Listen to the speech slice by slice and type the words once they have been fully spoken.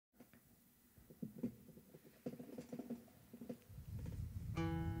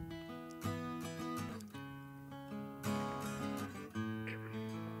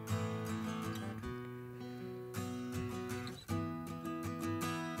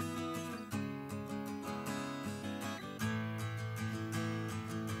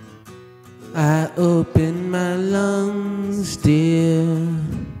I open my lungs, dear,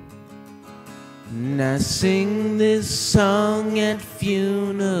 and I sing this song at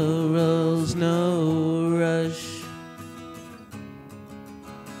funerals, no rush.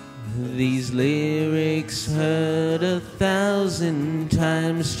 These lyrics heard 1,000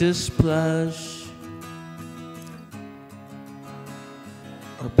 times, just blush.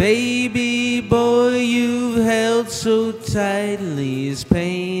 Oh, baby boy, you've held so tightly his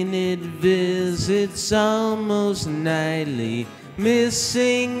painted visits almost nightly.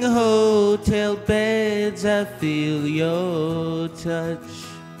 Missing hotel beds, I feel your touch.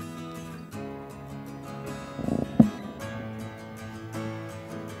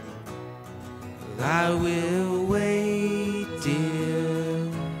 I will wait, dear,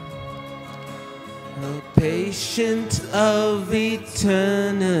 a patient of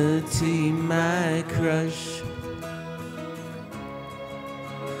eternity, my crush.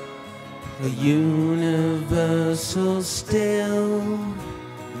 A universal still,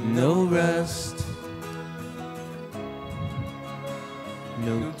 no rust.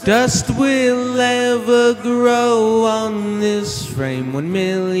 No dust will ever grow on this frame.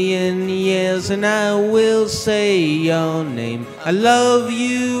 1,000,000 years and I will say your name. I love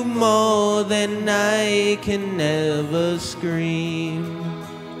you more than I can ever scream.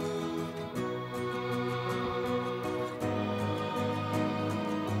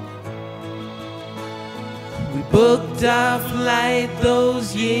 We booked our flight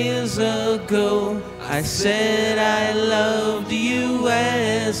those years ago. I said I loved you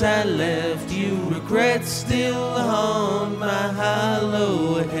as I left you. Regrets still haunt my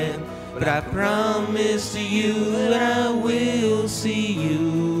hollow head, but I promise you that I will see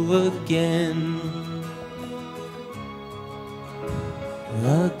you again.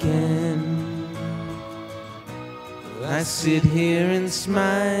 Again. I sit here and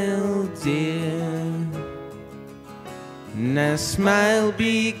smile, dear, and I smile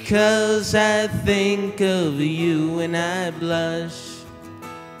because I think of you and I blush.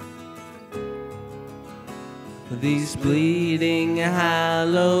 These bleeding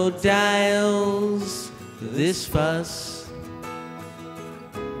hollow dials, this fuss.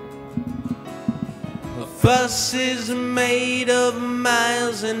 A fuss is made of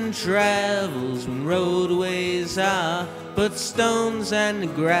miles and travels when roadways are but stones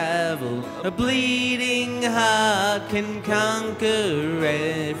and gravel. A bleeding heart can conquer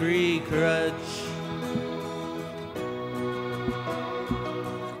every crutch.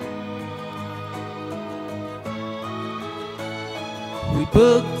 We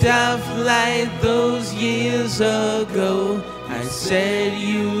booked our flight those years ago. I said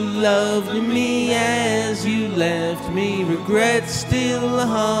you loved me as you left me. Regrets still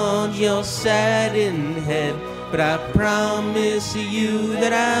haunt your saddened head, but I promise you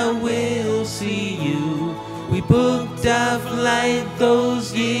that I will see you. We booked our flight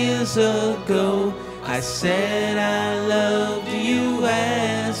those years ago. I said I loved you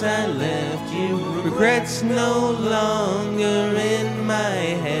as I left you. Regrets no longer in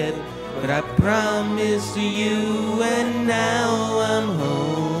my head, but I promised you, and now I'm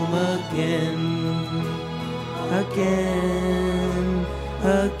home again. Again,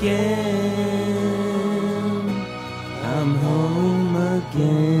 again. I'm home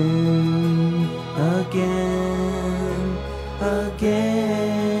again, again.